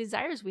motivations are the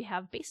desires we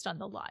have based on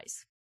the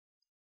lies.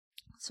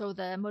 So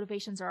the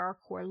motivations are our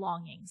core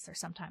longings, they're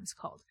sometimes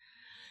called.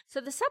 So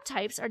the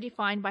subtypes are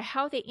defined by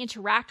how they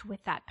interact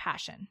with that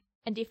passion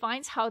and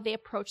defines how they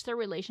approach their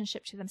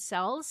relationship to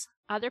themselves,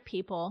 other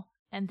people,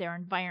 and their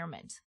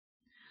environment.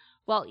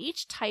 While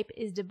each type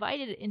is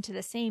divided into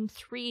the same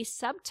 3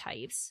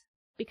 subtypes,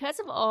 because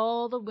of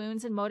all the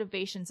wounds and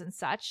motivations and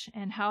such,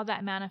 and how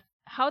that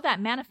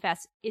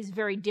manifests is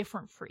very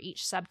different for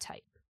each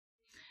subtype.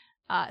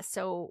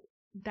 So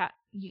that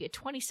you get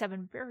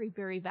 27 very,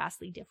 very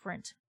vastly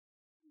different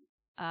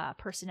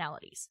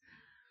personalities.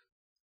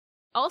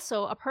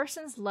 Also, a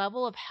person's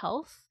level of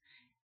health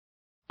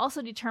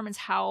also determines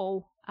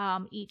how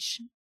each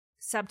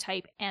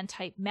subtype and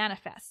type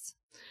manifests.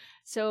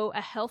 So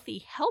a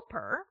healthy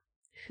helper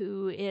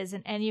who is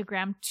an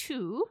Enneagram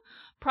 2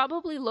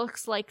 probably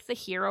looks like the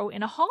hero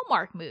in a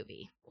Hallmark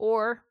movie,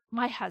 or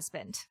my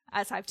husband,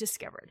 as I've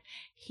discovered.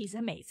 He's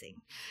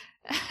amazing.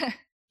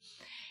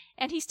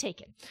 And he's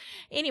taken.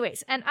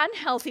 Anyways, an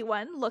unhealthy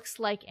one looks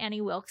like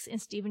Annie Wilkes in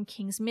Stephen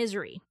King's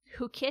Misery,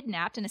 who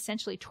kidnapped and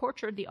essentially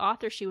tortured the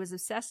author she was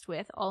obsessed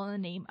with, all in the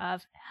name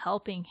of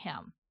helping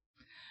him.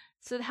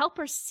 So the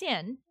helper's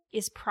sin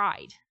is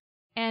pride.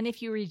 And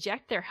if you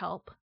reject their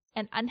help,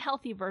 an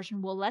unhealthy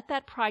version will let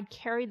that pride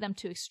carry them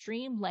to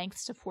extreme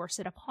lengths to force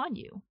it upon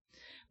you.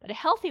 But a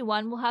healthy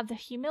one will have the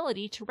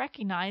humility to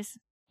recognize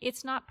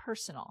it's not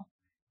personal.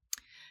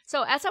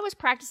 So as I was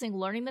practicing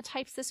learning the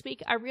types this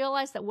week, I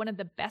realized that one of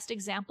the best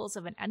examples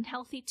of an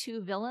unhealthy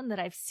 2 villain that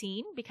I've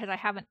seen, because I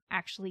haven't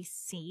actually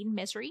seen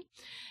Misery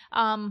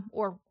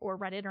or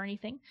read it or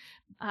anything,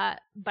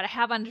 but I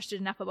have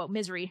understood enough about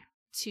Misery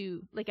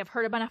to, I've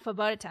heard enough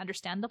about it to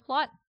understand the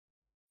plot.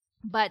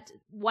 But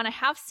one I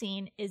have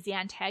seen is the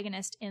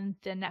antagonist in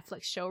the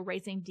Netflix show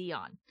Raising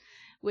Dion,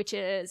 which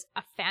is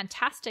a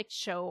fantastic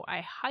show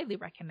I highly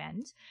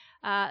recommend.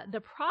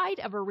 The pride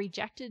of a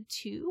rejected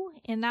 2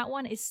 in that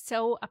one is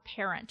so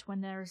apparent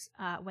when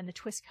when the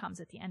twist comes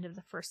at the end of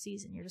the first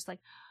season. You're just like,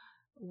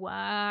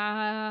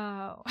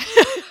 wow.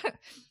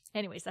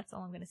 Anyways, that's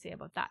all I'm going to say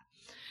about that.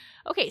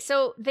 Okay,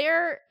 so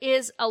there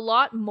is a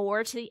lot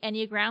more to the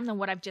Enneagram than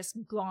what I've just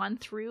gone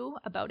through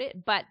about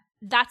it, but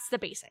that's the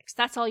basics.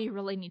 That's all you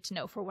really need to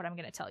know for what I'm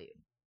going to tell you.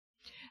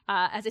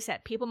 As I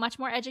said, people much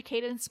more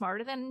educated and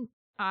smarter than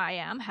I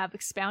am have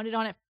expounded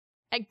on it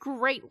at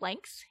great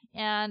length,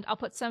 and I'll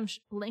put some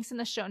links in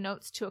the show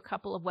notes to a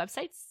couple of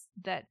websites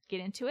that get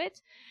into it.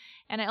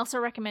 And I also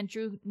recommend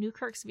Drew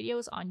Newkirk's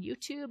videos on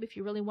YouTube if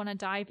you really want to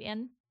dive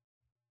in.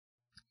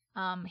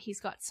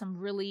 He's got some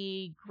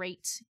really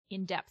great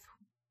in-depth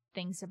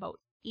things about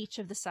each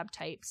of the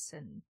subtypes.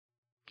 And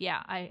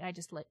yeah, I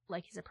just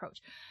like his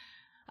approach.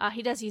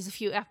 He does use a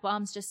few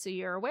F-bombs just so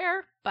you're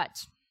aware,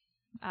 but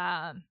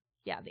yeah,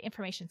 the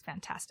information's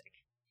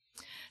fantastic.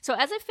 So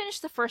as I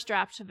finished the first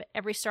draft of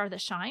Every Star That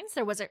Shines,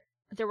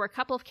 there were a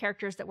couple of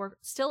characters that were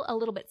still a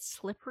little bit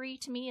slippery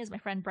to me, as my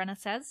friend Brenna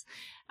says.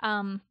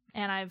 And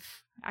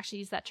I've actually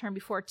used that term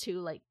before too.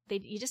 Like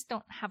you just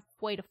don't have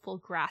quite a full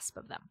grasp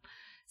of them.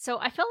 So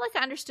I felt like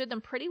I understood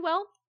them pretty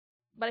well,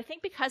 but I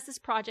think because this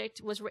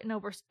project was written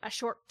over a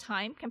short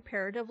time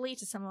comparatively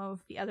to some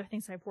of the other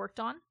things I've worked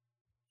on,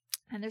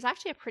 and there's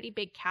actually a pretty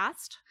big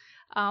cast,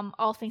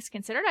 all things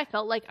considered, I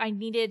felt like I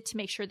needed to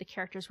make sure the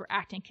characters were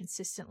acting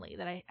consistently,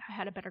 that I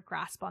had a better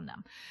grasp on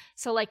them.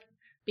 So like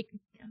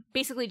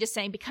basically just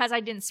saying, because I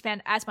didn't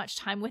spend as much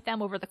time with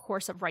them over the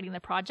course of writing the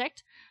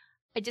project,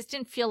 I just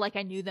didn't feel like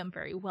I knew them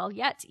very well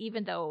yet,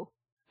 even though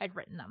I'd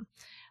written them.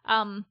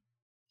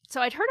 So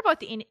I'd heard about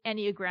the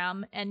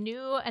Enneagram and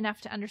knew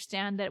enough to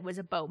understand that it was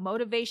about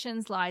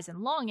motivations, lies, and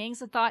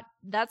longings. I thought,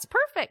 that's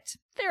perfect.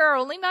 There are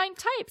only 9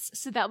 types,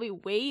 so that'll be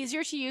way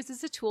easier to use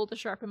as a tool to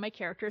sharpen my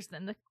characters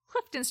than the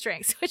Clifton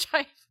strengths, which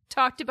I've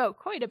talked about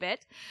quite a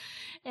bit.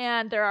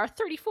 And there are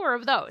 34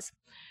 of those.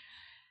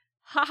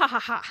 Ha ha ha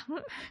ha.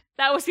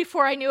 That was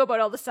before I knew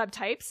about all the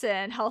subtypes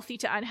and healthy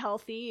to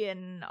unhealthy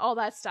and all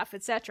that stuff,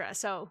 etc.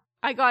 So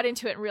I got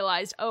into it and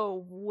realized,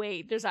 oh,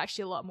 wait, there's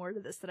actually a lot more to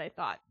this than I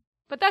thought.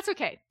 But that's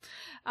okay.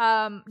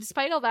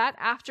 Despite all that,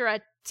 after a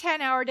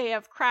 10-hour day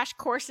of crash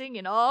coursing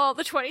in all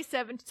the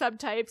 27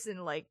 subtypes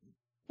and like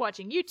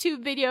watching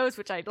YouTube videos,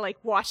 which I'd like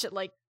watch at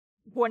like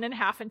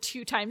 1.5 and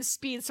 2 times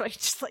speed, so I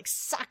just like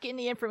suck in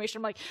the information.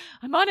 I'm like,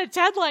 I'm on a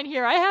deadline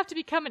here. I have to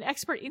become an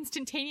expert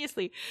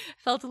instantaneously.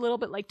 Felt a little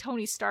bit like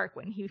Tony Stark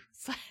when he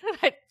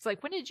it's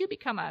like, when did you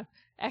become an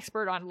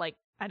expert on like,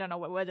 I don't know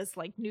what is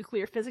like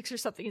nuclear physics or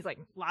something. He's like,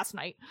 last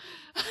night.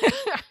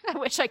 I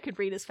wish I could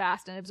read as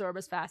fast and absorb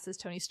as fast as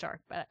Tony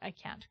Stark, but I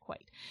can't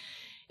quite.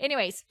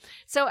 Anyways,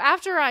 so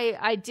after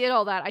I did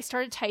all that, I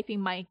started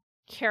typing my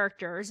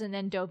characters and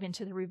then dove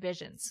into the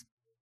revisions.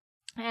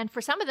 And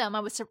for some of them,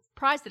 I was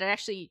surprised that I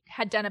actually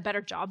had done a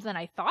better job than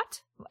I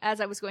thought. As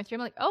I was going through,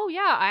 I'm like, oh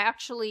yeah, I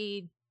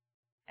actually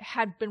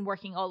had been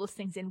working all those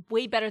things in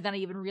way better than I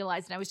even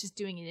realized. And I was just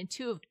doing it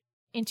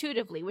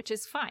intuitively, which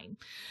is fine.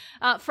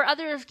 For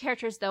other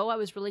characters, though, I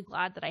was really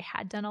glad that I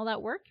had done all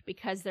that work,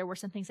 because there were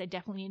some things I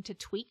definitely needed to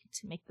tweak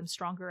to make them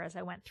stronger as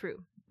I went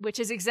through, which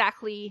is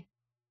exactly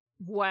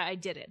why I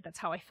did it. That's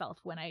how I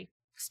felt when I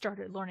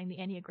started learning the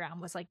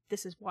Enneagram, was like,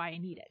 this is why I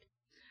need it.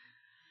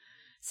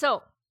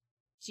 So,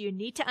 do you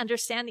need to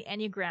understand the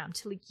Enneagram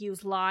to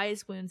use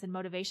lies, wounds, and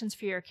motivations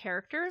for your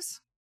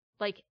characters?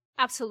 Like,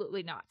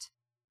 absolutely not.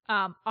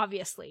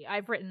 Obviously,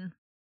 I've written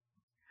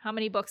how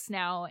many books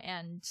now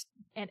and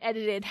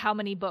edited how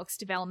many books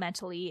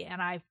developmentally, and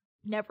I've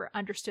never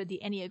understood the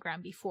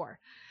Enneagram before.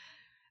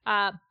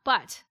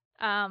 But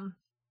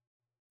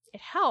it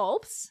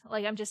helps.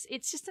 Like,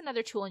 it's just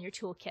another tool in your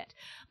toolkit.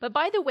 But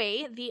by the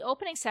way, the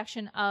opening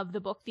section of the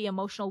book, The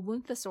Emotional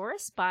Wound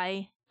Thesaurus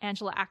by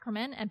Angela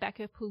Ackerman and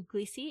Becca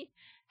Puglisi,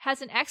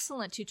 has an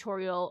excellent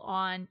tutorial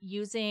on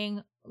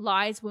using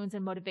lies, wounds,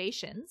 and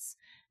motivations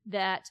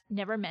that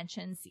never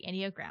mentions the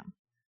Enneagram.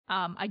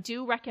 I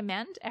do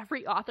recommend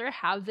every author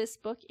have this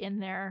book in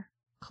their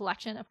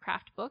collection of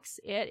craft books.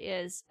 It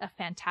is a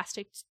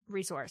fantastic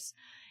resource,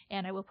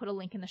 and I will put a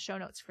link in the show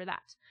notes for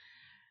that.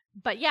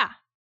 But yeah,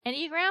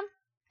 Enneagram,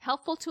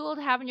 helpful tool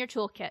to have in your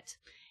toolkit.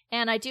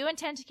 And I do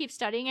intend to keep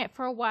studying it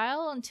for a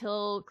while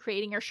until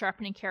creating or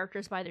sharpening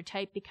characters by their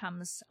type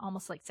becomes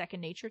almost like second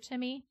nature to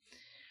me.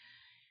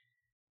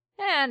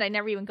 And I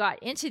never even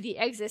got into the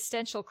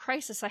existential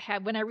crisis I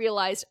had when I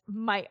realized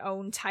my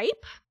own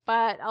type,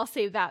 but I'll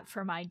save that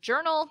for my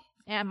journal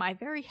and my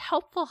very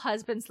helpful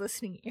husband's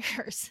listening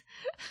ears.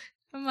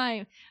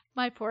 my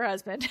poor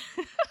husband.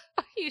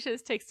 He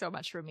just takes so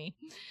much from me.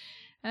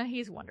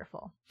 He's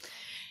wonderful.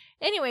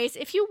 Anyways,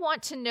 if you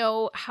want to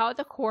know how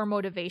the core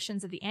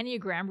motivations of the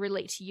Enneagram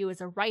relate to you as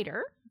a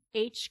writer,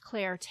 H.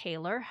 Claire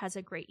Taylor has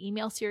a great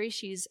email series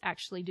she's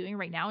actually doing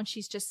right now, and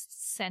she's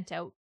just sent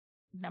out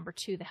number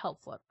 2, the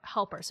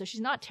helper. So she's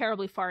not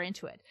terribly far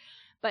into it,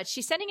 but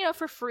she's sending it out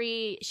for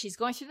free. She's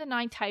going through the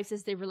 9 types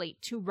as they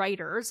relate to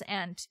writers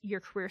and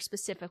your career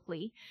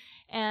specifically.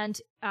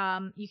 And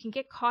you can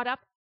get caught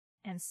up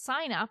and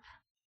sign up.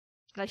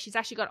 Like, she's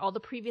actually got all the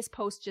previous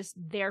posts just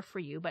there for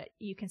you, but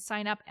you can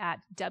sign up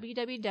at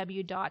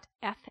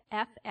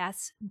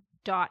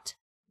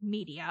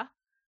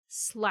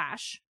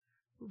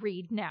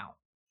www.ffs.media/read now.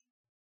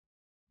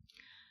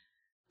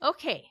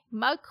 Okay,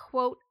 mug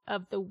quote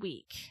of the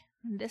week.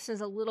 This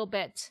is a little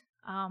bit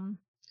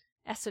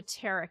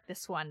esoteric,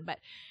 this one, but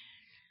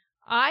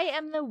I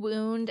am the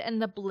wound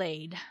and the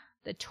blade,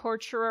 the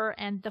torturer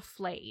and the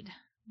flayed,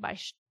 by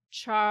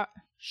Charles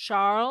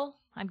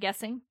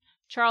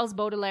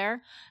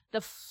Baudelaire,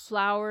 The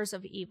Flowers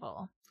of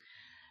Evil.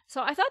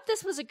 So I thought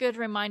this was a good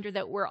reminder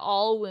that we're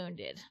all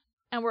wounded,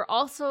 And we're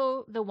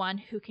also the one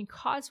who can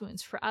cause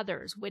wounds for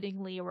others,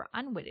 wittingly or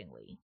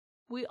unwittingly.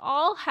 We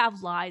all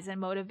have lies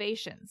and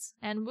motivations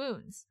and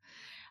wounds.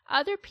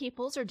 Other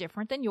people's are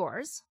different than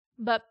yours,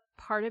 but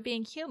part of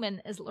being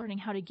human is learning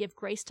how to give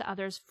grace to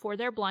others for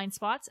their blind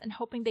spots and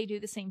hoping they do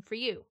the same for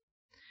you.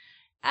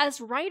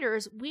 As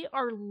writers, we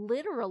are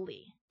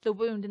literally the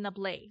wound and the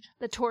blade,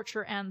 the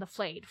torture and the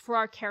flayed for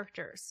our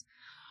characters.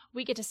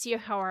 We get to see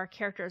how our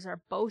characters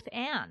are both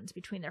and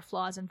between their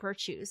flaws and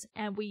virtues,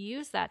 and we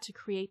use that to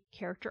create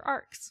character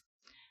arcs.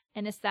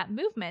 And it's that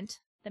movement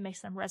that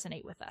makes them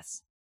resonate with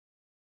us.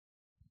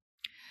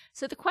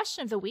 So the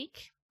question of the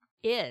week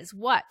is,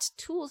 what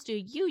tools do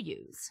you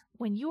use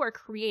when you are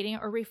creating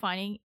or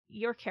refining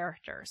your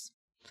characters?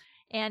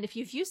 And if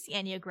you've used the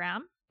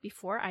Enneagram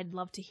before, I'd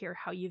love to hear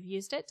how you've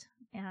used it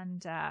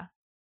and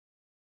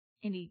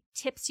any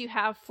tips you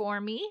have for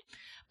me.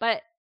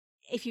 But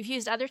if you've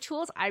used other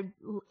tools,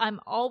 I'm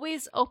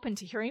always open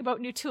to hearing about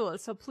new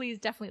tools, so please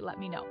definitely let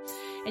me know.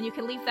 And you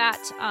can leave that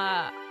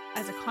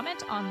as a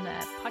comment on the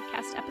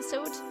podcast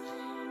episode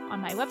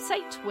on my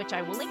website, which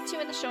I will link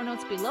to in the show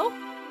notes below.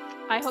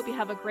 I hope you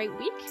have a great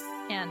week,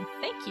 and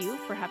thank you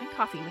for having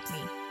coffee with me.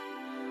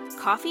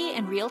 Coffee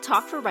and Real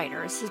Talk for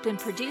Writers has been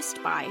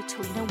produced by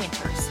Talina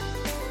Winters.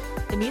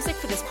 The music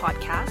for this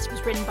podcast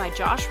was written by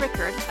Josh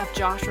Rickard of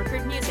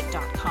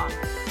joshrickardmusic.com.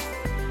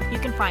 You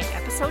can find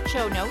episode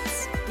show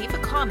notes, leave a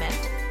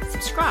comment,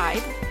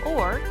 subscribe,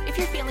 or, if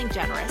you're feeling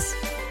generous,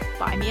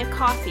 buy me a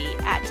coffee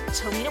at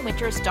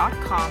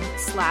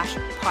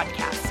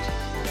talinawinters.com/podcast.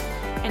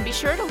 And be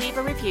sure to leave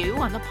a review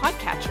on the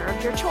podcatcher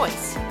of your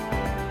choice.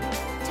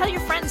 Tell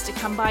your friends to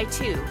come by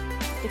too.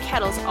 The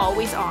kettle's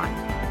always on.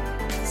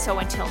 So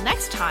until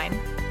next time,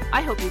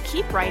 I hope you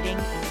keep writing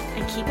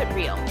and keep it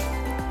real.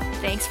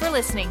 Thanks for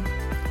listening.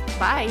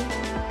 Bye.